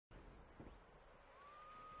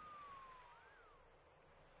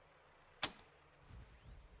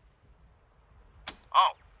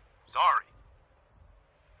Oh, sorry.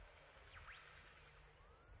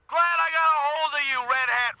 Glad I got a hold of you, Red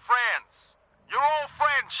Hat friends. Your old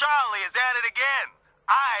friend Charlie is at it again.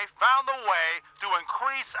 I found a way to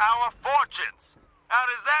increase our fortunes. How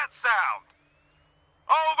does that sound?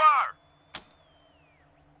 Over!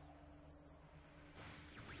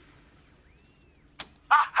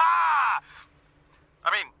 Ha-ha!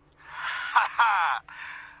 Ha-ha!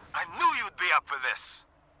 I knew you'd be up for this.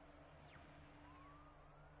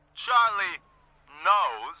 Charlie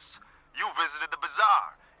knows you visited the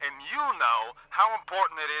bazaar, and you know how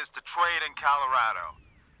important it is to trade in Colorado.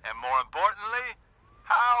 And more importantly,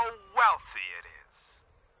 how wealthy it is.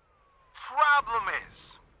 Problem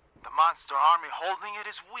is, the monster army holding it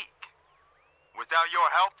is weak. Without your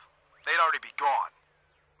help, they'd already be gone.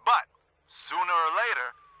 But sooner or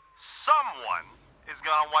later, someone is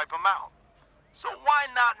gonna wipe them out. So why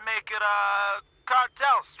not make it a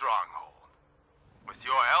cartel stronghold? With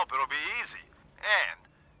your help, it'll be easy, and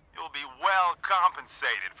you'll be well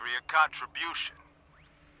compensated for your contribution.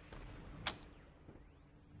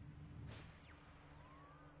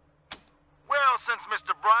 Well, since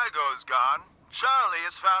Mr. Brygo's gone, Charlie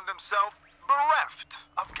has found himself bereft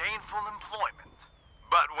of gainful employment.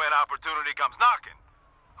 But when opportunity comes knocking,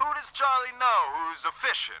 who does Charlie know who's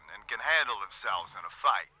efficient and can handle themselves in a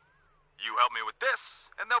fight? You help me with this,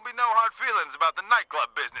 and there'll be no hard feelings about the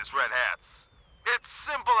nightclub business, Red Hats. It's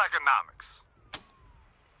simple economics.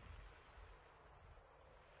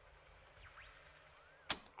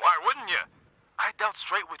 Why wouldn't you? I dealt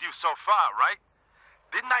straight with you so far, right?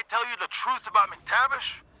 Didn't I tell you the truth about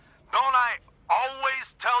McTavish? Don't I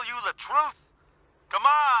always tell you the truth? Come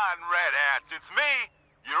on, Red Hats, it's me,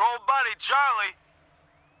 your old buddy Charlie.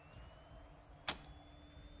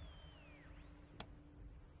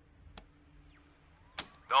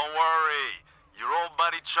 Don't worry, your old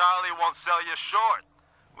buddy Charlie won't sell you short.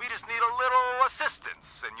 We just need a little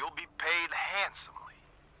assistance, and you'll be paid handsomely.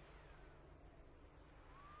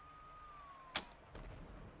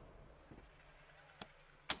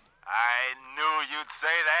 I knew you'd say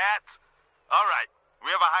that. All right, we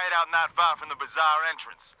have a hideout not far from the bazaar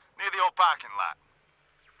entrance, near the old parking lot.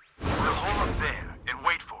 We'll hold up there and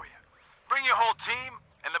wait for you. Bring your whole team,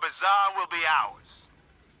 and the bazaar will be ours.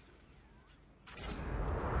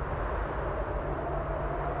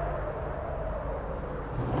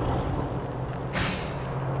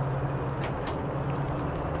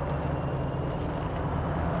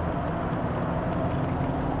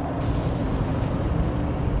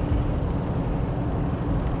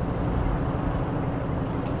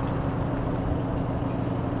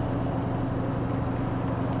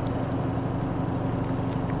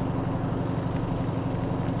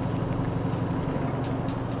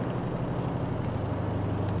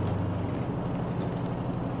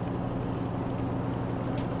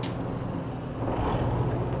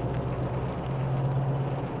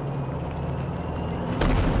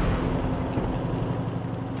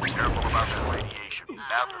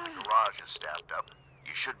 Now that the garage is staffed up,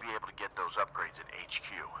 you should be able to get those upgrades at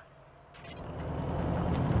HQ.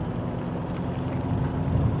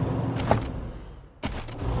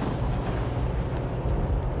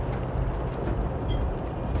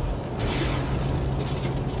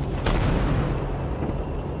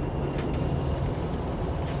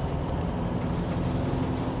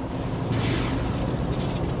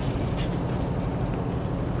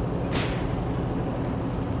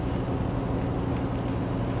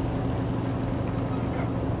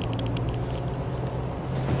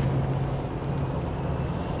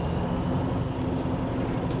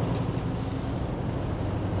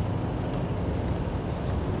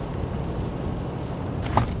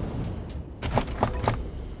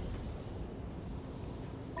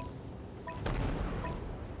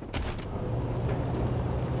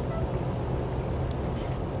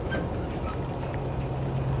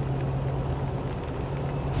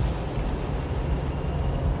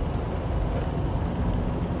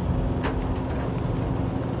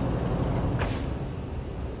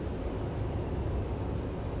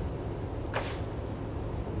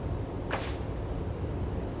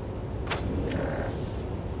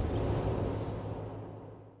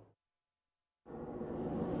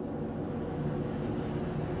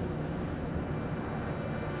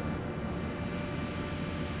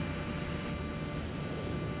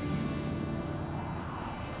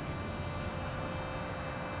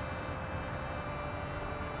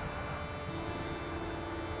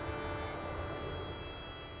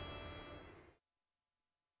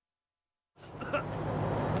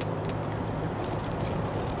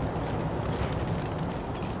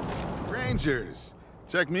 Rangers,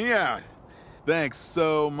 check me out. Thanks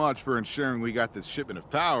so much for ensuring we got this shipment of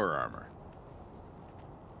power armor.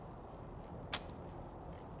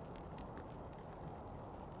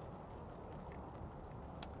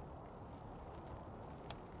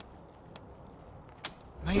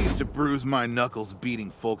 I used to bruise my knuckles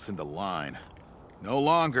beating folks into line. No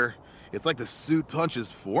longer. It's like the suit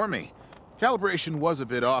punches for me. Calibration was a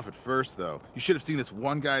bit off at first, though. You should have seen this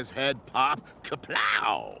one guy's head pop.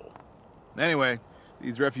 Kaplow! Anyway,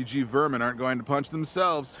 these refugee vermin aren't going to punch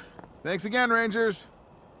themselves. Thanks again, Rangers.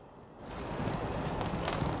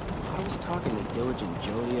 I was talking to Diligent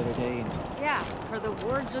Joe the other day. Yeah, for the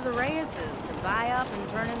words of the Reyes's to buy up and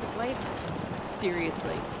turn into playpens.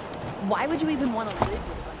 Seriously. Why would you even want to live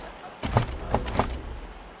with a bunch of...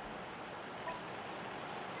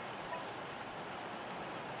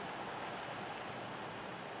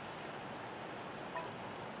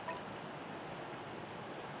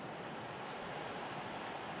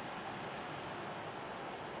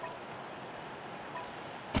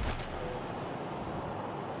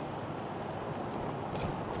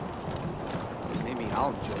 Maybe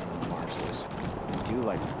I'll join the marshals. They do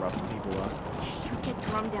like roughing people up. You get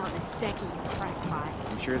drummed out in a second, you crackpot.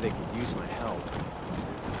 I'm sure they could use my help.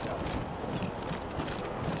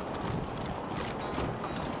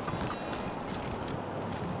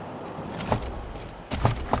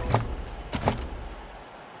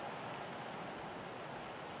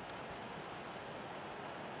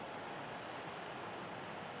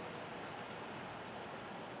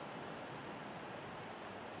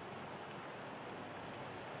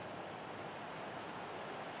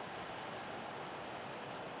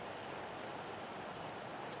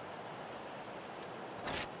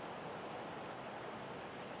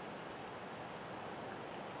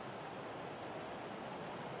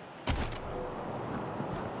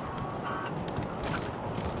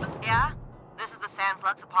 Yeah? This is the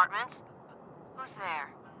Sanslux Apartments? Who's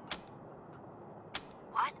there?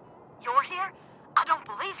 What? You're here? I don't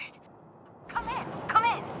believe it. Come in, come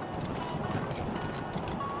in.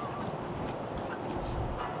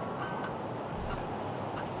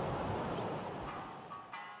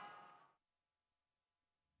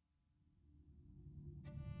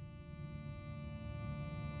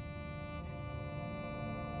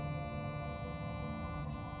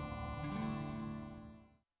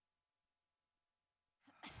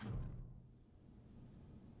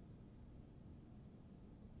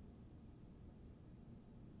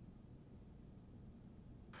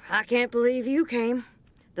 I can't believe you came.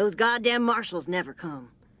 Those goddamn marshals never come.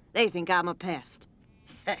 They think I'm a pest.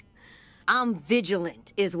 I'm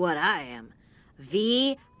vigilant, is what I am.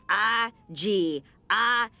 V-I-G-I-L-A-N-T.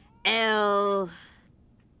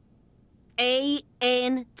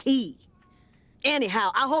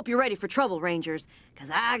 Anyhow, I hope you're ready for trouble, Rangers, because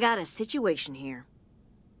I got a situation here.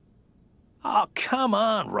 Oh, come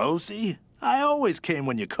on, Rosie. I always came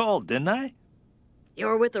when you called, didn't I?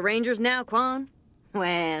 You're with the Rangers now, Quan?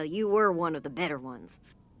 Well, you were one of the better ones.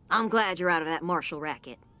 I'm glad you're out of that marshal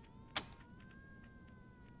racket.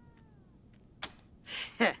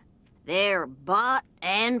 They're bought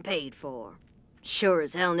and paid for. Sure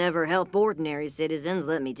as hell never help ordinary citizens,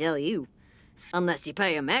 let me tell you. Unless you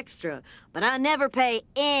pay them extra, but I never pay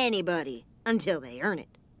anybody until they earn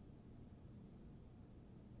it.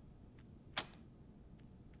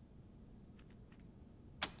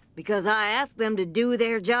 Because I ask them to do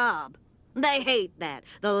their job. They hate that,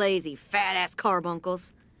 the lazy, fat-ass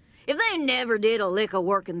carbuncles. If they never did a lick of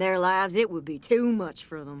work in their lives, it would be too much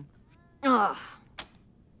for them. Ugh.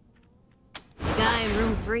 The guy in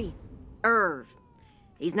room 3, Irv.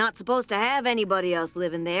 He's not supposed to have anybody else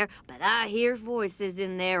living there, but I hear voices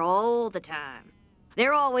in there all the time.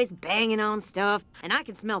 They're always banging on stuff, and I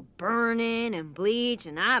can smell burning and bleach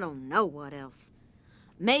and I don't know what else.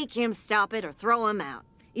 Make him stop it or throw him out.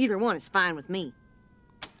 Either one is fine with me.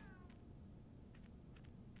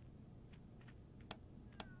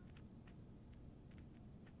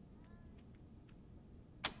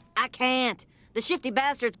 I can't. The shifty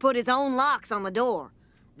bastard's put his own locks on the door.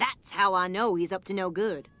 That's how I know he's up to no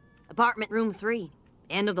good. Apartment room 3,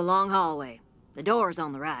 end of the long hallway. The door's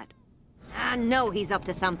on the right. I know he's up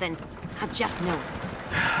to something. I just know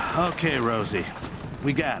it. Okay, Rosie.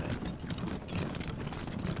 We got it.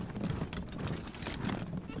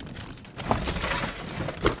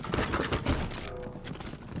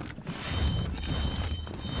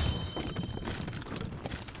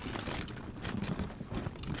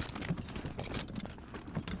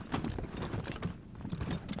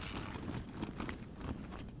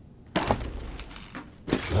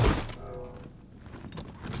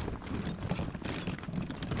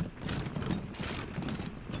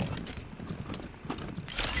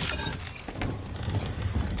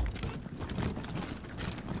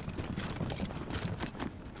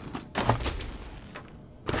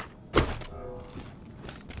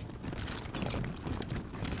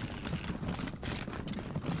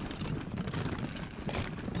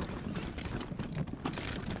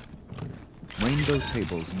 rainbow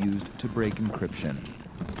tables used to break encryption.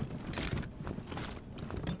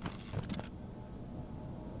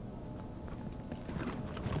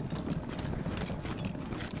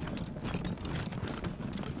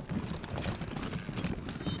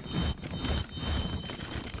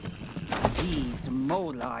 These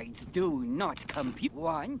molides do not compute.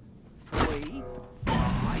 1, 3,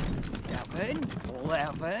 5, 7,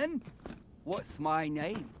 11. What's my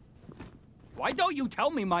name? Why don't you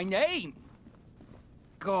tell me my name?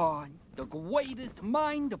 Gone, the greatest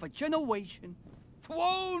mind of a generation,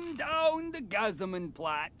 thrown down the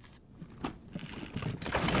Gazamenplatz.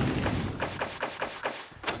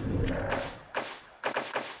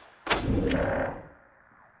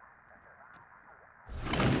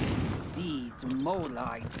 These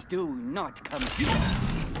molides do not compute.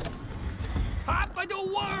 Top of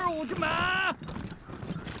the world, ma!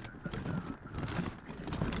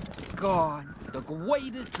 Gone, the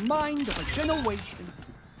greatest mind of a generation,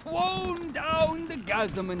 thrown down the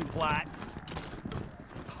Gazamenplatz.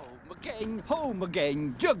 Home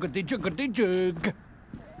again, juggity juggity jug.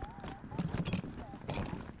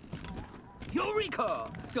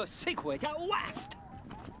 Eureka! The secret at last!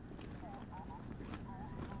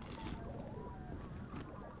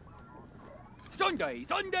 Sunday,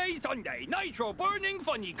 Sunday, Sunday, nitro burning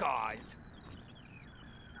funny cars.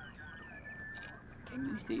 Can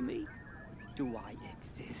you see me? Do I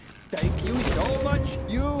exist? Thank you so much.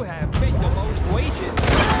 You have been the most gracious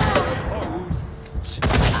host.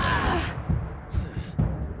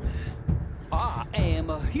 I am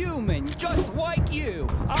a human just like you.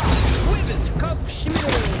 I'm Wivis Cup Schmidt.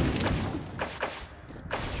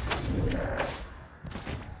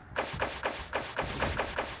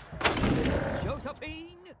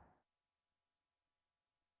 Josephine?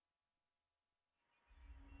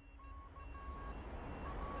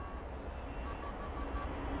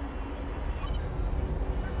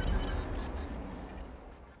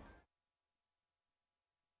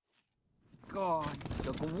 Gone,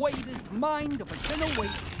 the greatest mind of a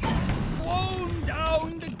generation, thrown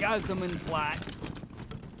down the Gazamenplatz.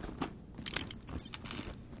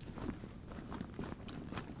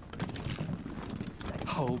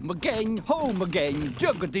 Home again,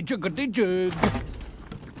 juggity juggity jug.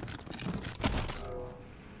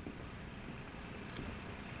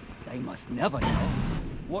 They must never know.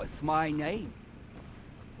 What's my name?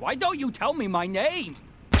 Why don't you tell me my name?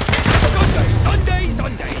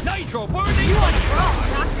 Sunday, nitro burning. You want to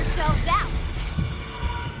knock yourselves out.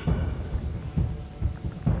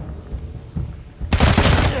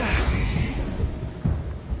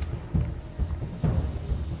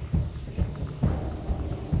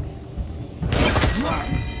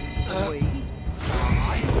 Three,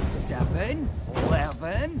 5, 7,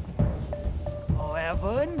 11,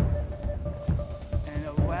 11, and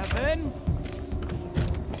 11.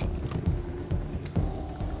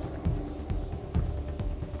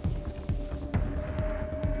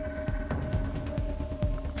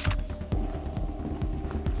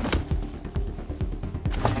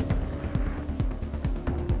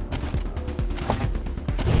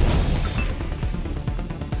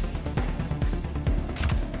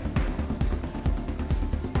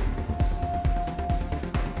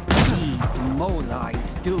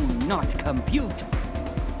 Molides do not compute.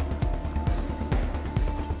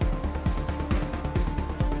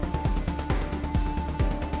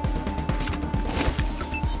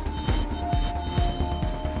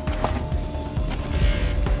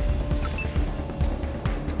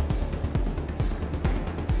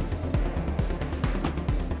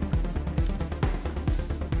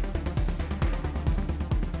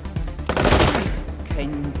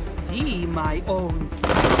 Can see my own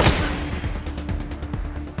self.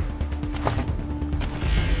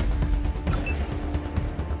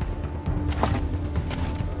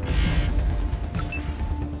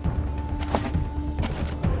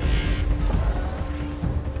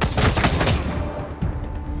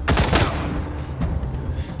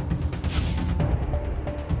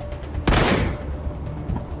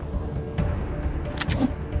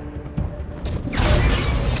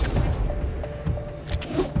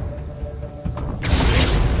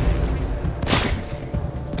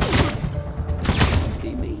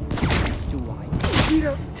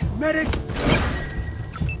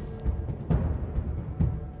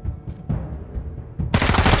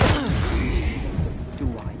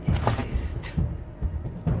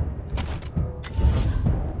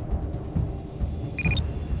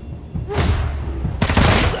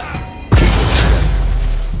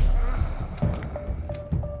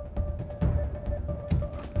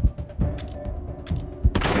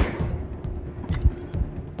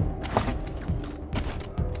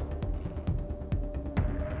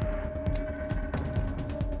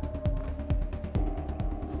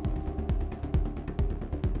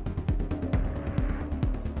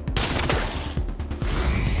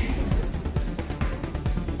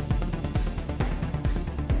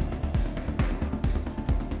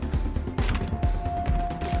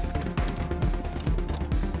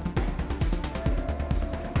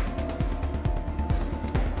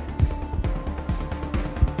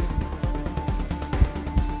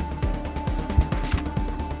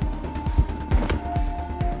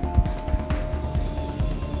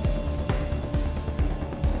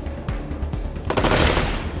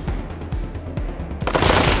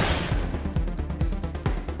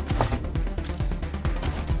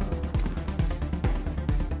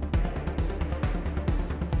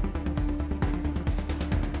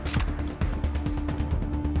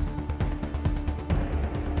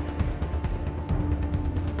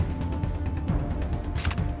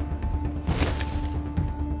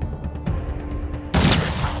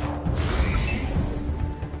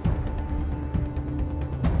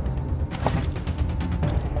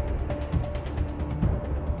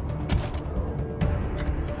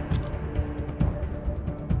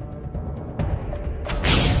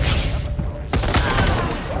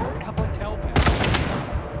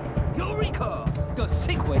 The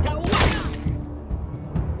secret of West!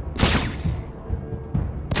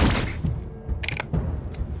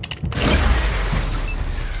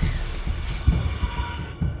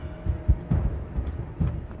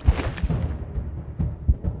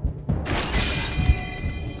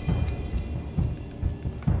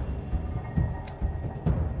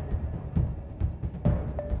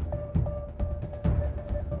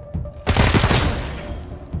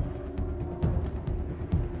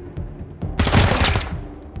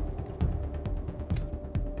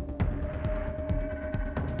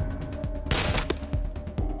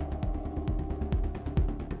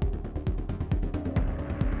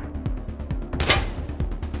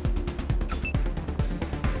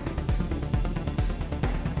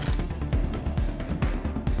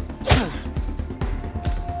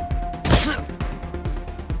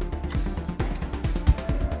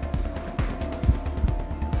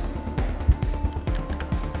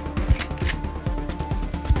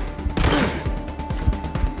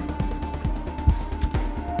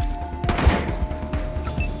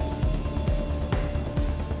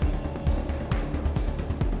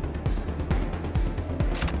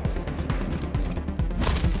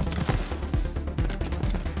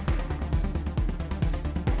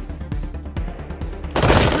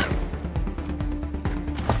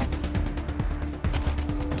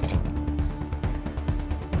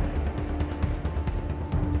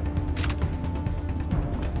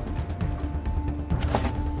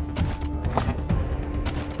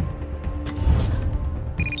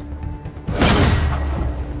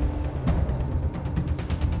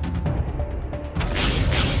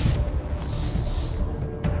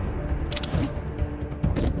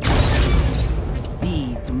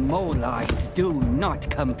 Molars do not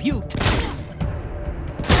compute.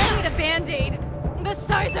 I need a Band-Aid. The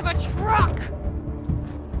size of a truck!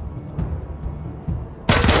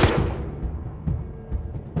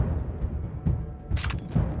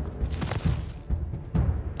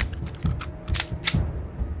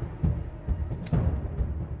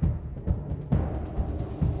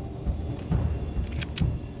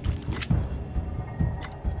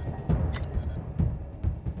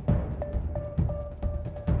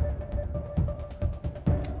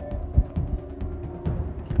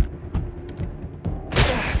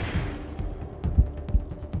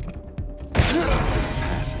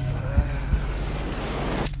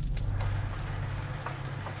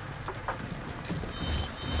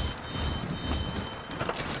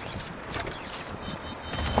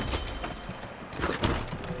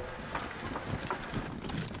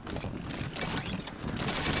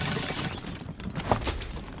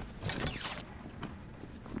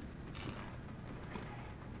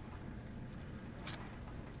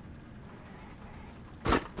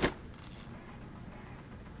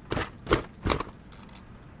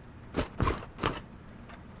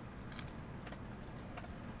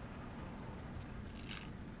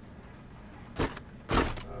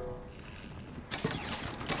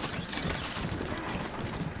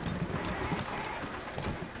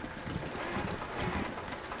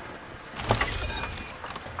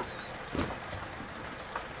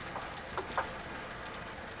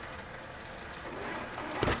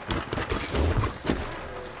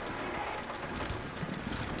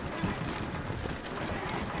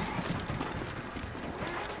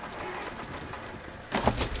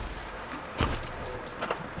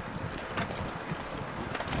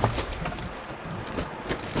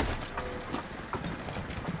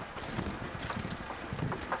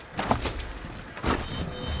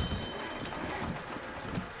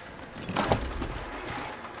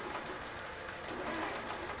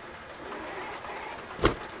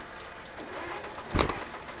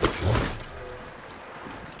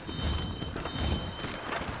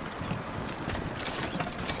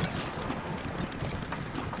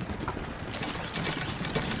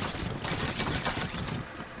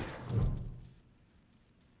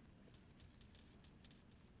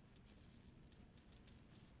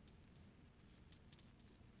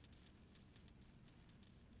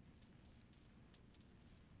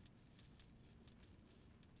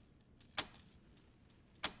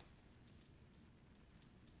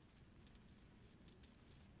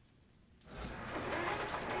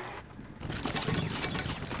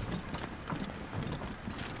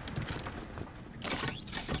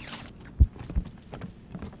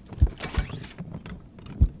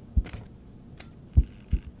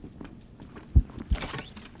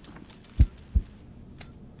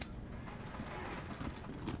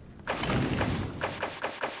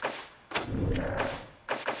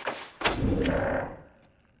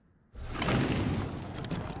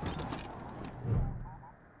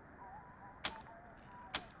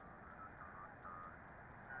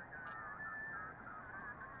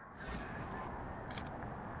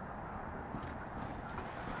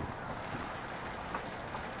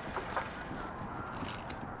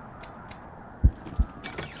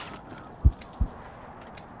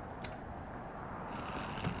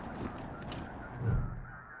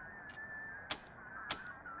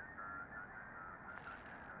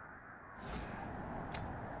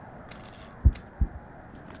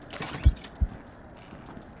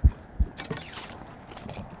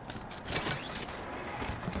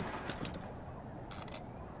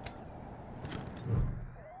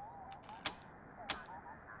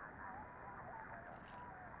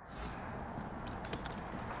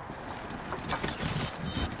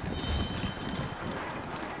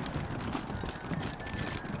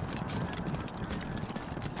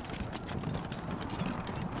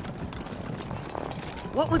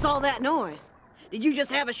 What was all that noise? Did you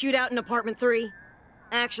just have a shootout in apartment 3?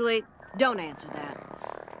 Actually, don't answer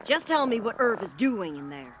that. Just tell me what Irv is doing in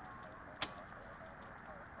there.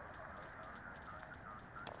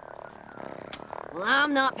 Well,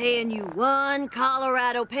 I'm not paying you one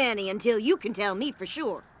Colorado penny until you can tell me for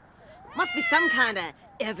sure. Must be some kind of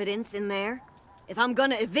evidence in there. If I'm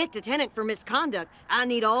gonna evict a tenant for misconduct, I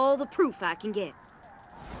need all the proof I can get.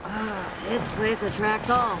 This place attracts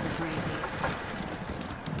all the crazies.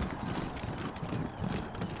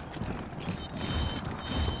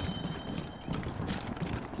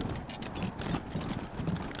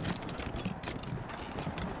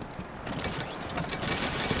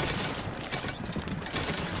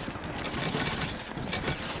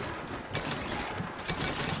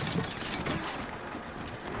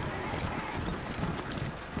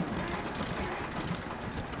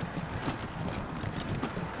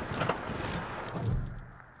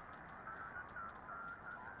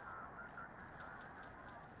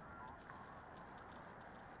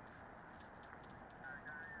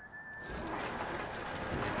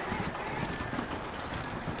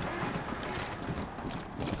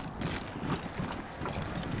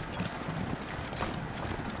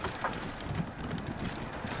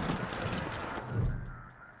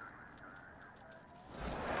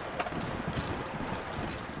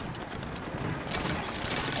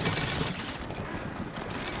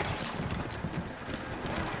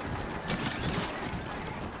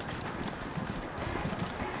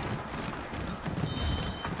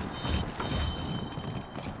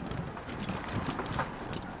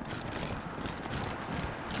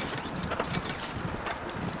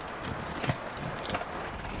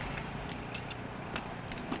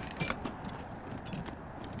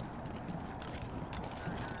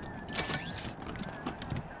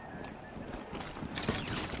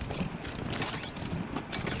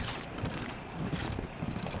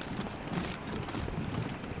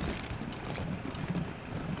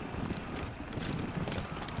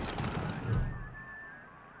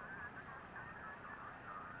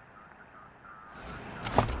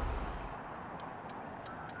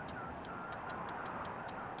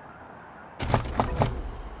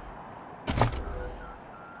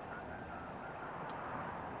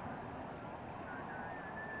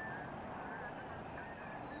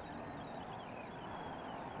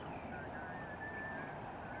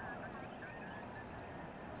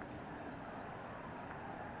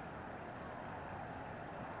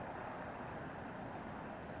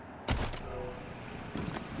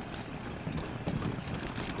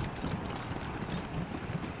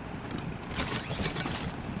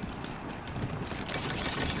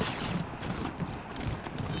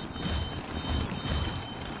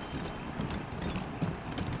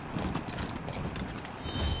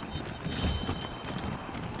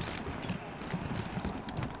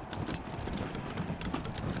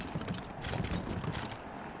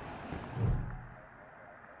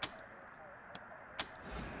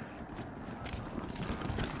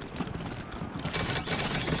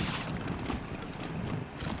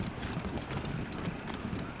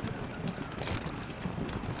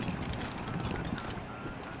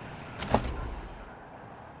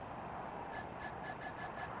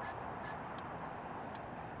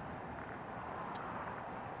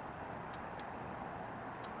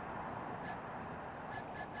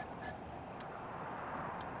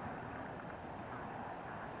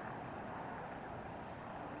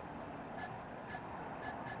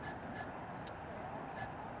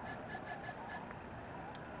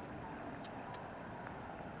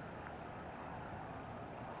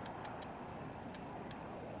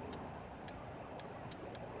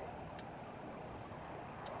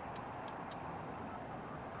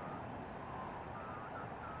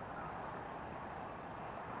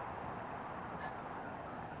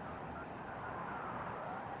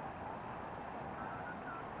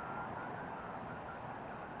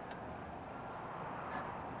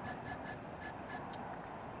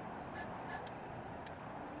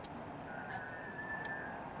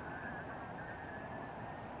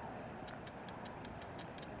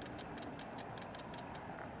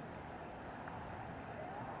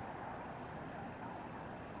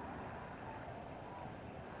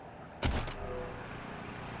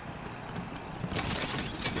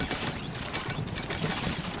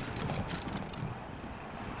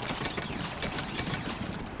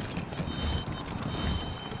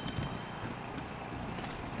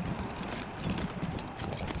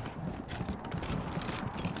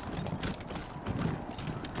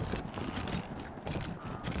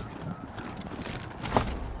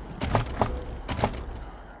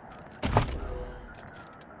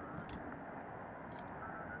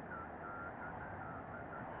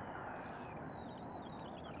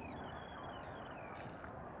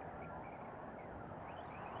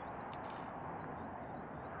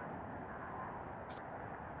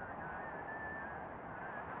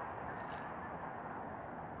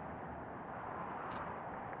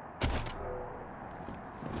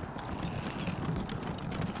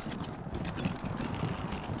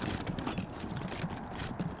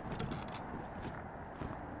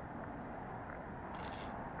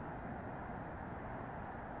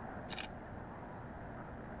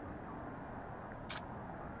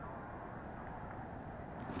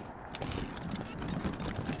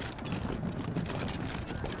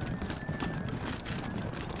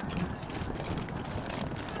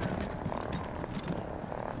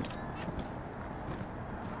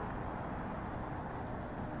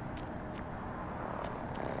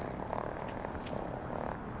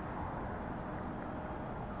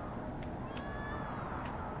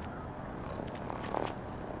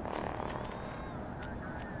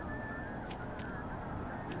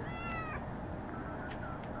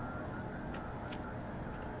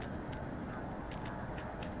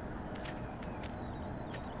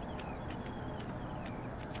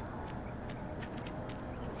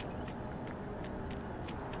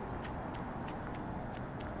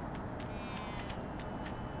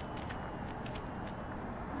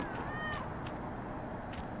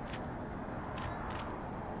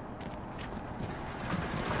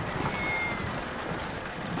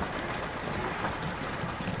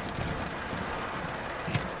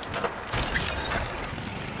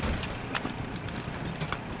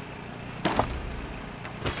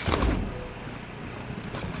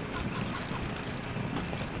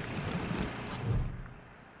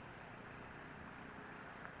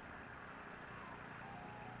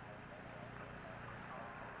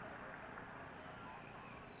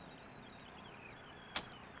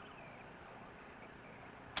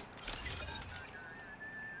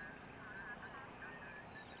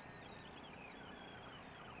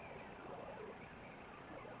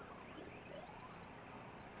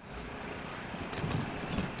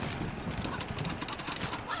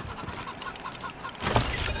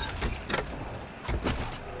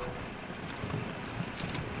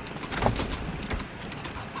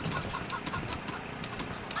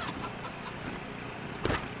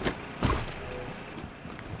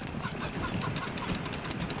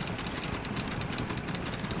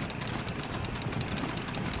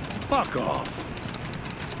 Fuck off.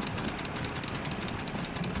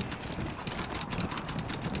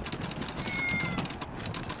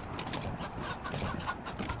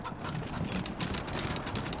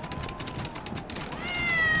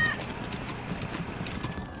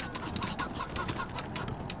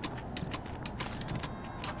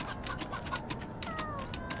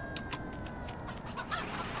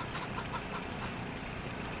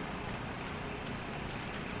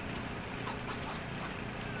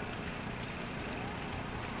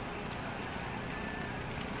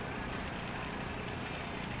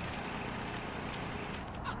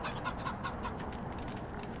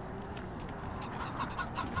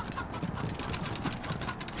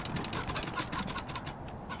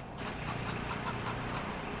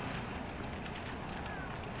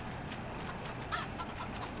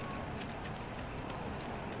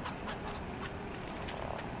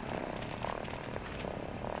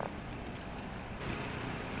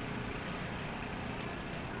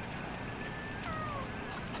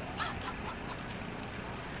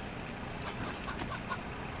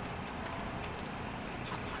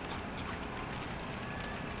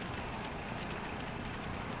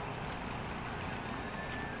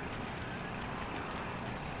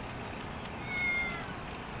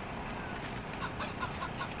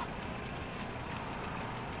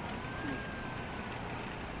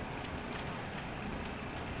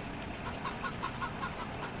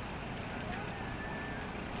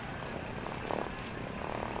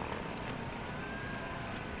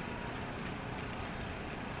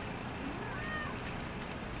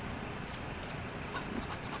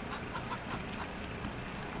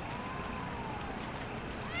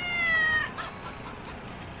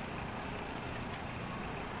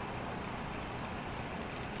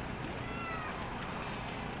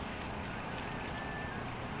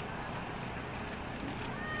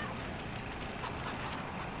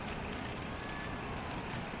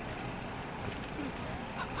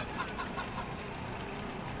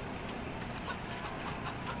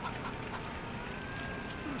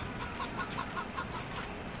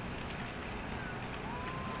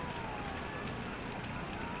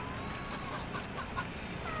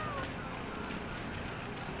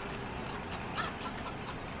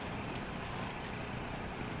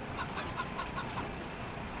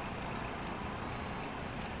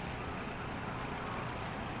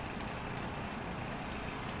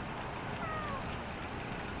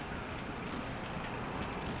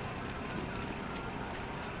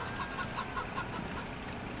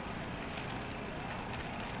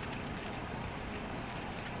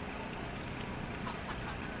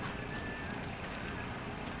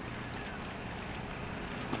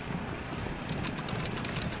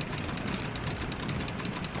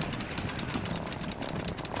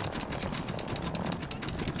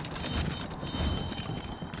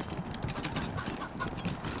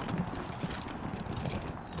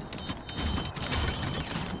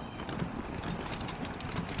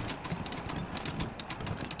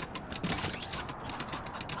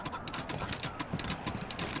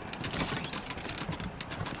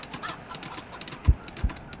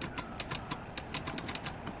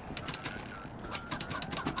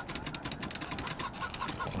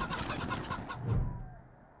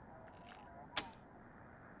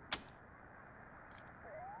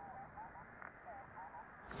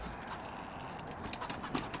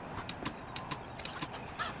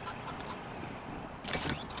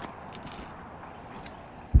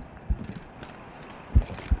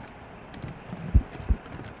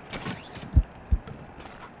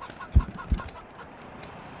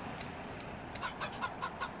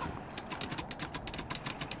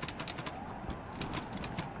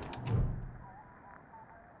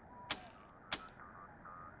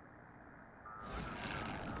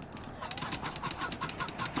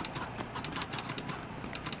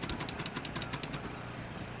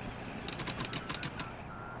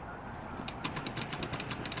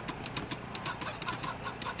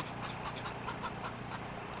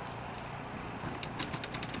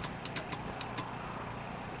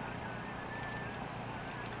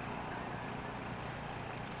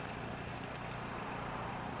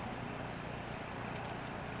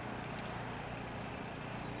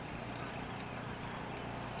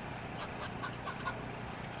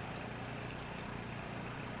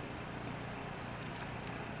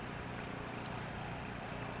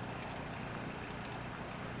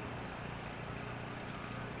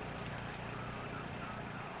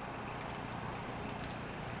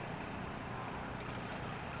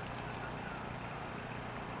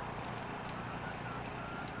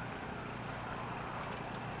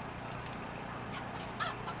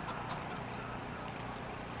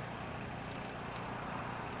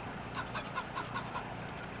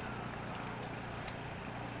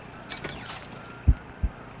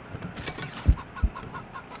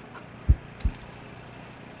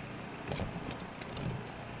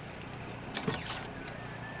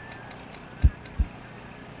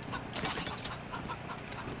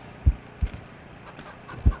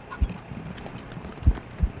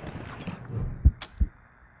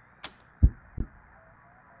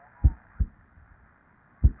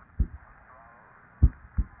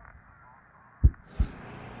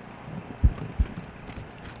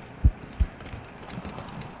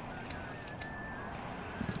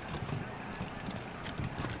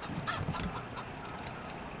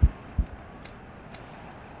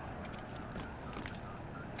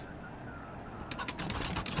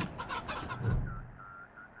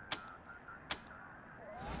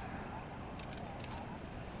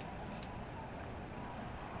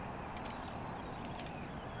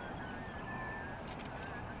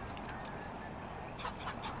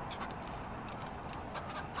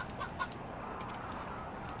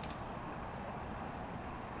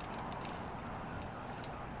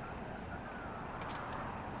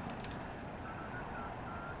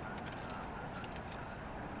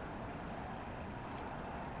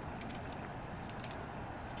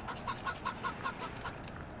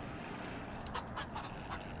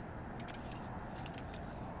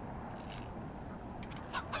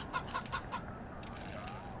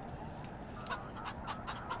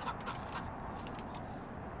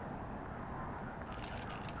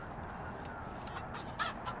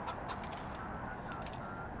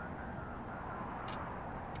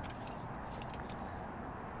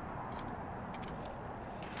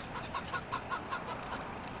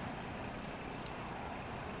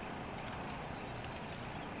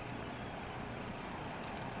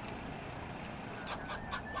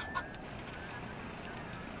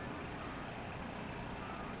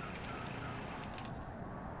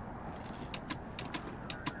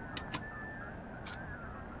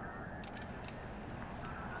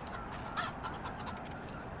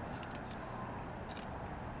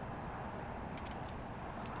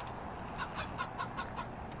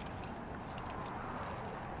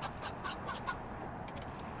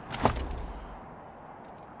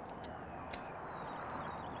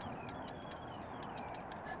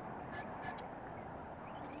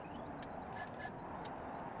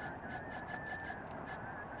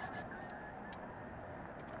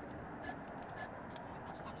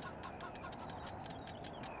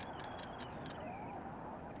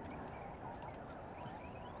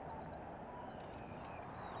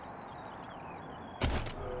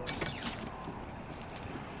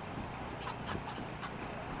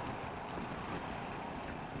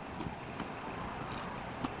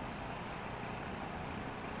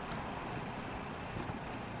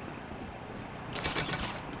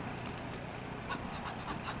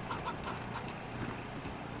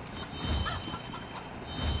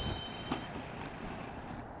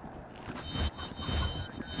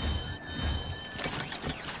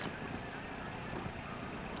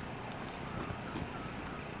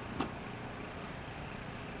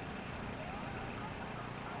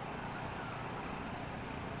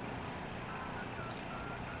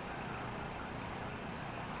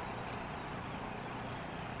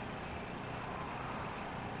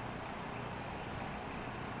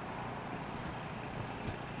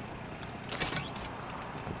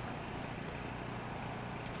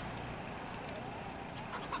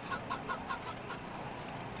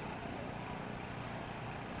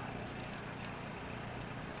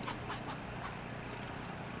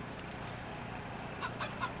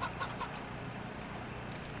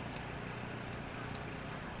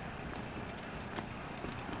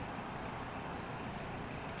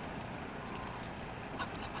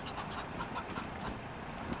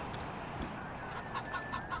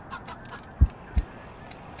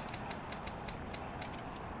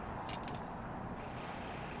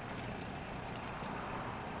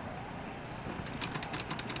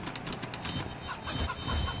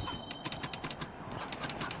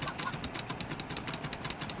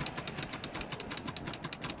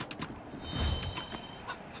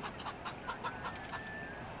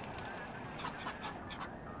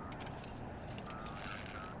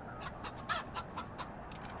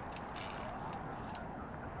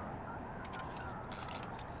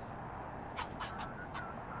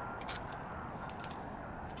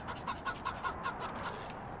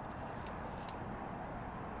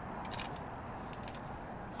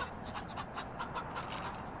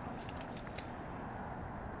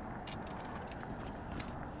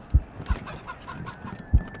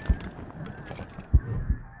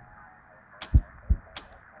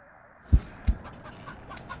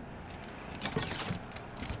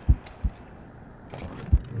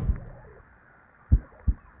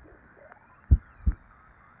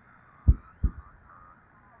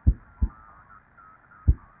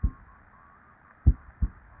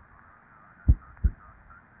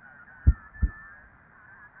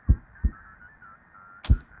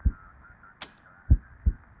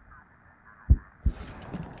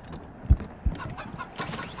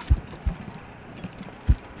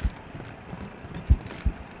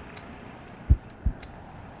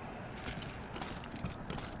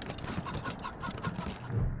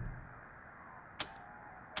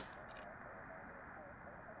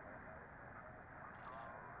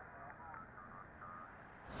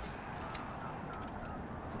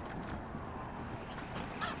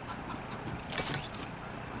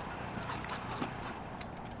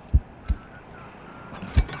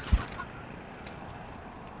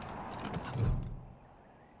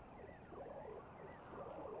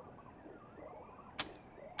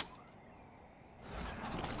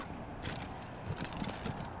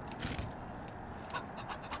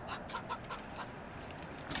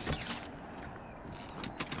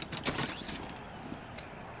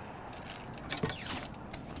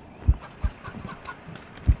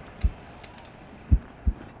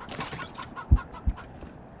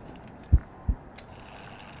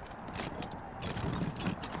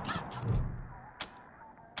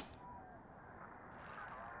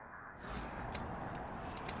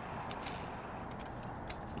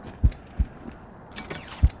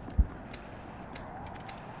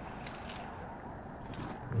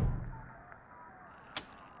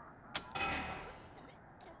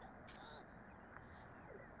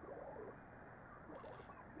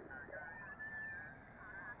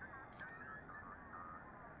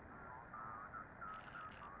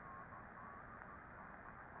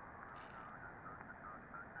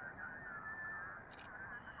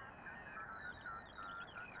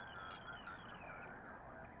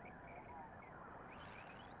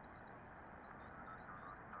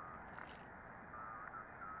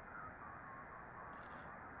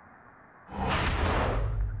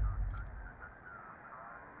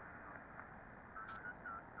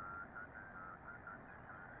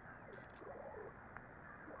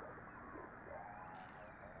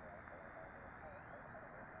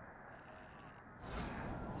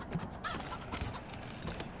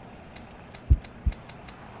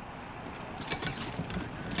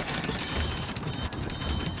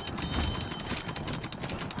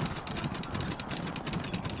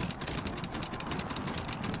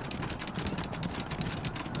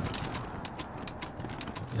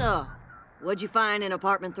 So, what'd you find in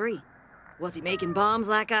apartment 3? Was he making bombs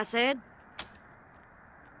like I said?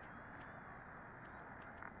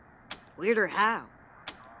 Weirder how?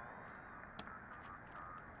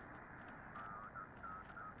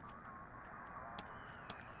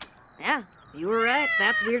 Yeah, you were right.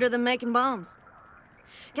 That's weirder than making bombs.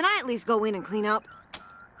 Can I at least go in and clean up?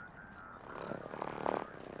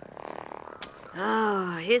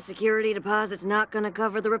 Oh, his security deposit's not gonna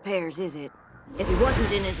cover the repairs, is it? If he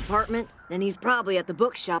wasn't in his apartment, then he's probably at the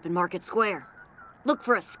bookshop in Market Square. Look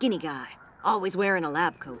for a skinny guy, always wearing a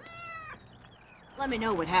lab coat. Let me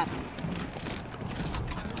know what happens.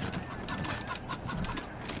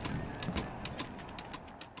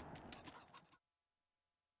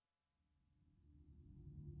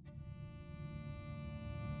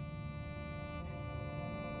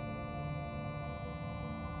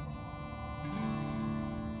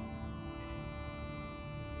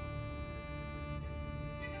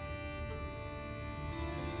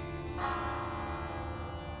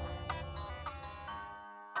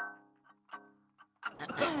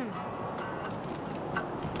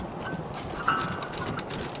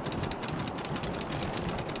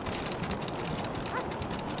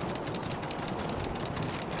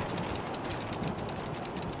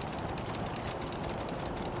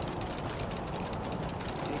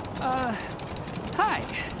 Hi.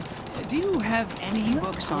 Do you have any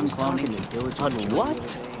books on cloning? On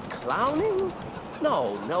what? Clowning?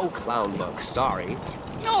 No, no clown books, sorry.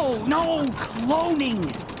 No, cloning!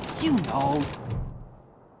 You know.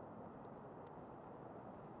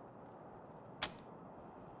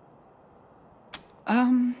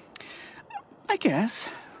 I guess.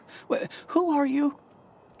 Who are you?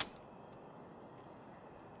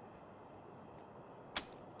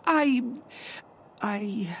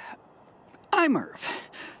 I'm Irv.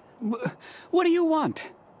 What do you want?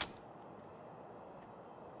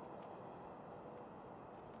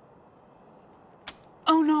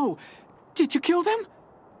 Oh no! Did you kill them?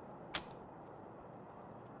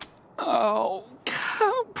 Oh,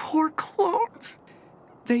 poor clones.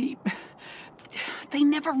 They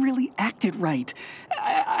never really acted right.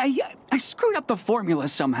 I screwed up the formula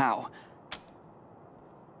somehow.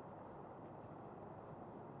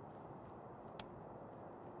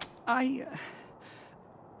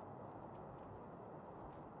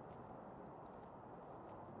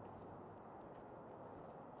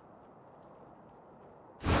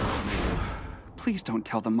 Please don't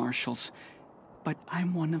tell the marshals, but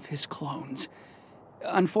I'm one of his clones.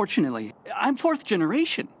 Unfortunately, I'm 4th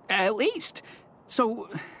generation, at least. So,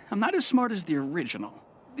 I'm not as smart as the original.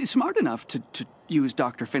 Smart enough to use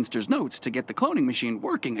Dr. Finster's notes to get the cloning machine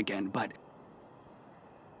working again, but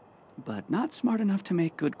not smart enough to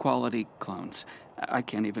make good quality clones. I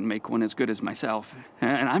can't even make one as good as myself,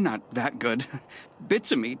 and I'm not that good.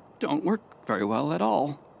 Bits of me don't work very well at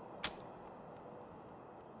all.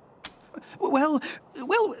 Well,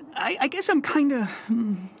 I guess I'm kinda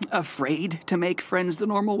afraid to make friends the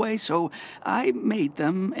normal way, so I made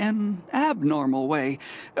them an abnormal way.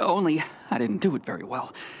 Only I didn't do it very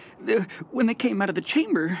well. When they came out of the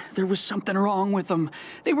chamber, there was something wrong with them.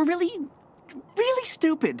 They were really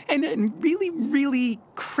stupid and really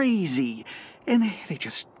crazy. And they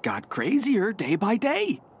just got crazier day by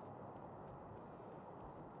day.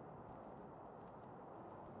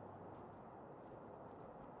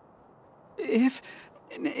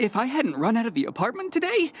 If I hadn't run out of the apartment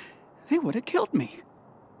today, they would have killed me.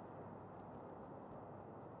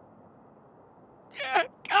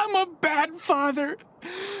 I'm a bad father.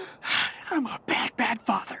 I'm a bad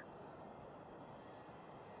father.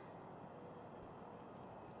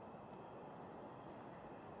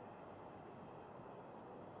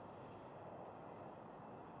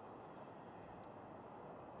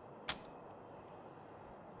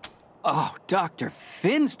 Oh, Dr.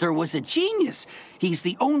 Finster was a genius. He's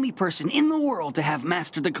the only person in the world to have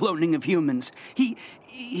mastered the cloning of humans.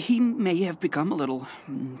 He may have become a little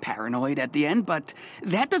paranoid at the end, but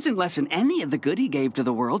that doesn't lessen any of the good he gave to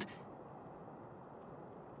the world.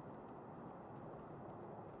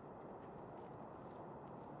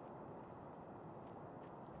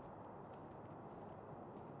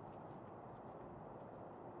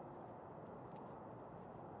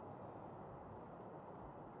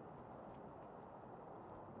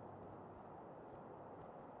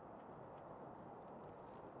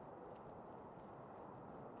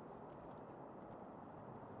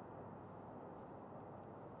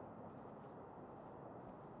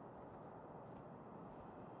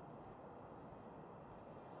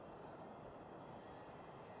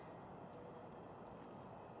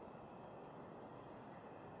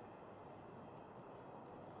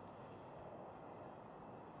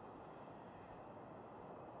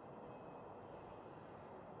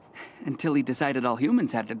 until he decided all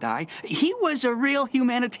humans had to die. He was a real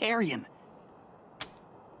humanitarian.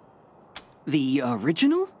 The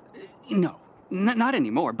original? No, not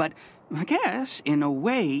anymore, but I guess, in a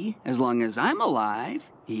way, as long as I'm alive,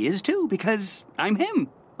 he is too, because I'm him,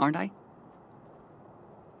 aren't I?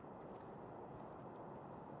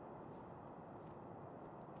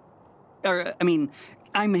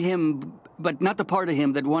 I'm him, but not the part of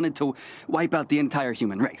him that wanted to wipe out the entire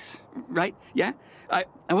human race, right? Yeah? I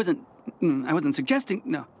wasn't suggesting,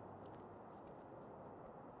 no.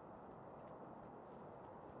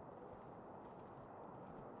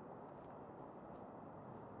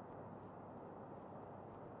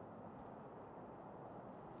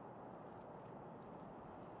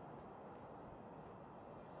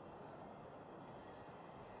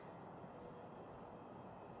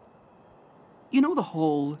 You know the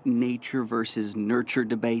whole nature versus nurture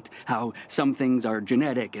debate? How some things are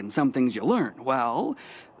genetic and some things you learn? Well,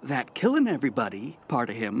 that killing everybody part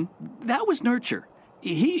of him, that was nurture.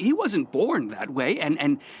 He wasn't born that way,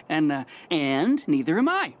 and neither am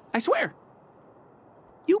I swear.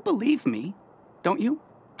 You believe me, don't you?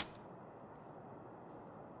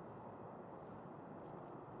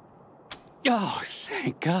 Oh,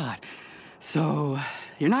 thank God. So,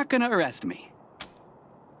 you're not gonna arrest me.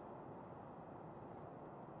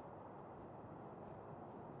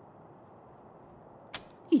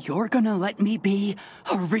 You're gonna let me be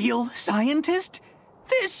a real scientist?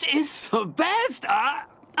 This is the best!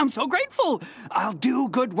 I'm so grateful! I'll do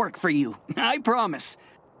good work for you, I promise.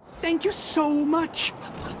 Thank you so much.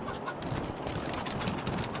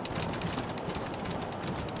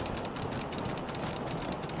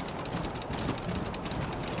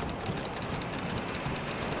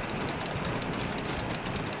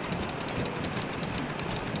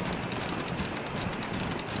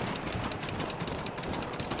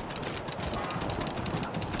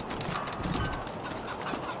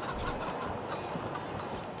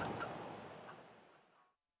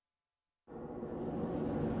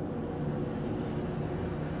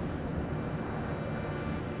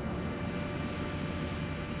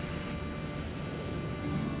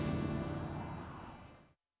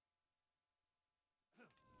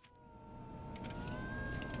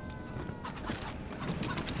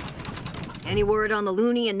 Any word on the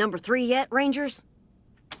loony in number 3 yet, Rangers?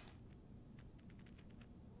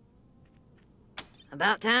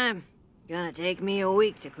 About time. Gonna take me a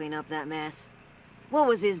week to clean up that mess. What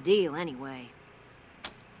was his deal, anyway?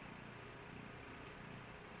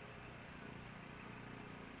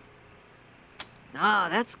 Ah,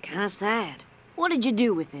 that's kinda sad. What did you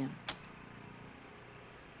do with him?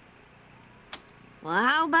 Well,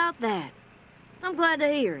 how about that? I'm glad to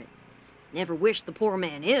hear it. Never wished the poor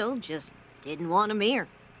man ill, just didn't want him here.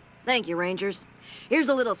 Thank you, Rangers. Here's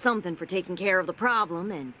a little something for taking care of the problem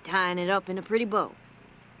and tying it up in a pretty bow.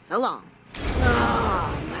 So long.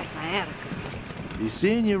 Oh, my sciatica. Be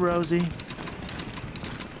seeing you, Rosie.